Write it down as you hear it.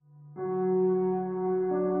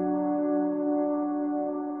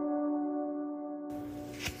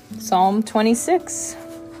Psalm 26.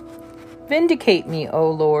 Vindicate me,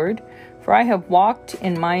 O Lord, for I have walked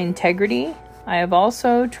in my integrity. I have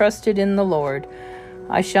also trusted in the Lord.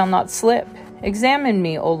 I shall not slip. Examine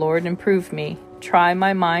me, O Lord, and prove me. Try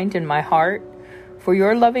my mind and my heart, for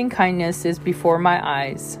your loving kindness is before my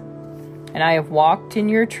eyes. And I have walked in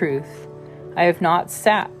your truth. I have not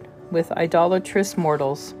sat with idolatrous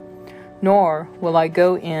mortals, nor will I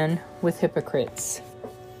go in with hypocrites.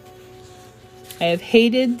 I have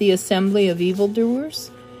hated the assembly of evildoers,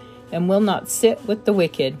 and will not sit with the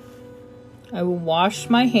wicked. I will wash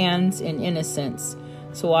my hands in innocence,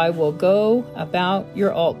 so I will go about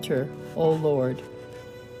your altar, O Lord,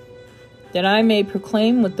 that I may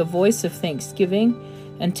proclaim with the voice of thanksgiving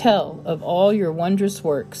and tell of all your wondrous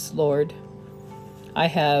works, Lord. I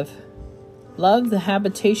have loved the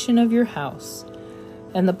habitation of your house,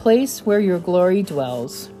 and the place where your glory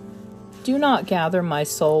dwells. Do not gather my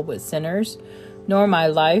soul with sinners, nor my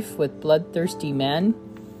life with bloodthirsty men,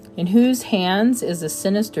 in whose hands is a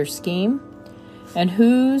sinister scheme, and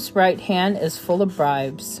whose right hand is full of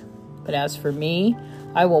bribes. But as for me,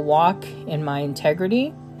 I will walk in my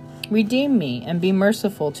integrity. Redeem me and be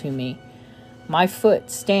merciful to me. My foot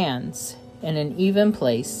stands in an even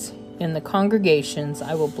place. In the congregations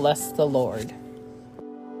I will bless the Lord.